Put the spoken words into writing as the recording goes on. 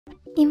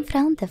In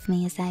front of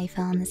me is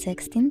iPhone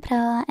 16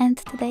 Pro, and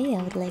today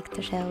I would like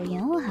to show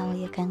you how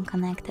you can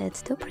connect it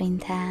to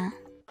printer.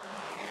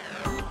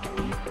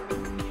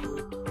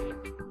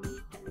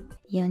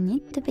 You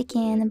need to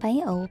begin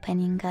by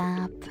opening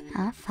up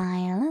a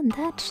file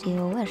that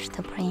you wish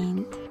to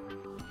print.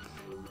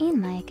 In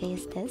my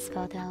case, this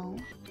photo.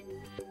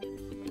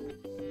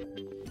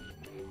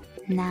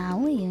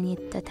 Now you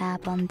need to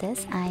tap on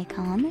this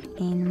icon.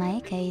 In my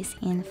case,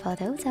 in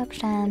Photos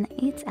option,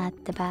 it's at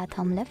the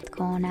bottom left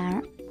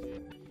corner.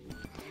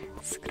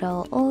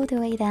 Scroll all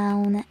the way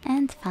down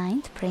and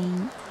find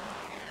Print.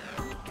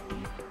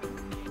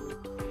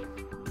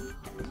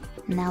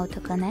 Now to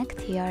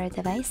connect your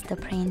device to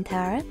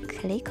printer,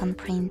 click on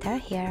Printer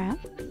here.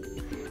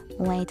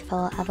 Wait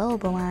for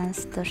available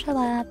ones to show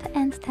up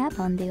and tap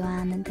on the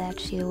one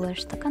that you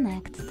wish to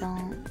connect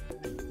to.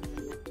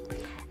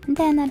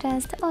 Then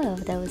adjust all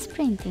of those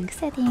printing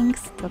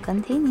settings to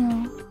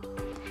continue.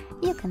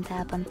 You can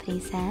tap on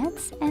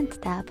Presets and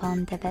tap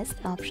on the best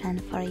option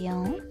for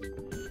you.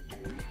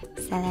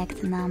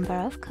 Select number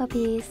of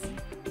copies.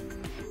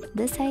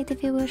 Decide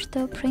if you wish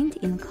to print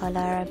in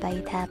color by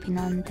tapping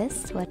on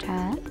this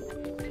switcher.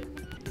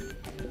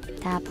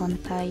 Tap on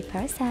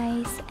paper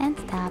size and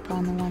tap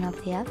on one of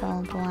the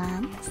available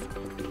ones.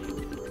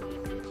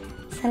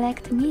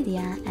 Select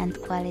media and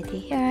quality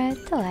here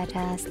to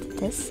adjust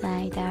this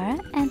slider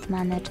and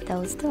manage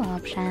those two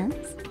options.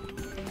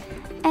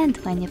 And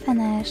when you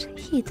finish,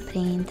 hit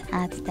print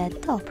at the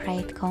top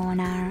right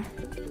corner.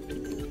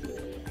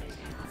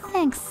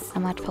 Thanks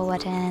so much for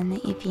watching.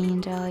 If you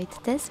enjoyed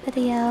this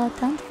video,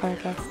 don't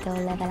forget to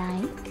leave a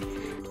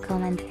like,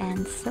 comment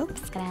and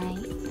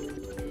subscribe.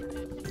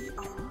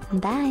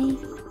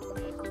 Bye!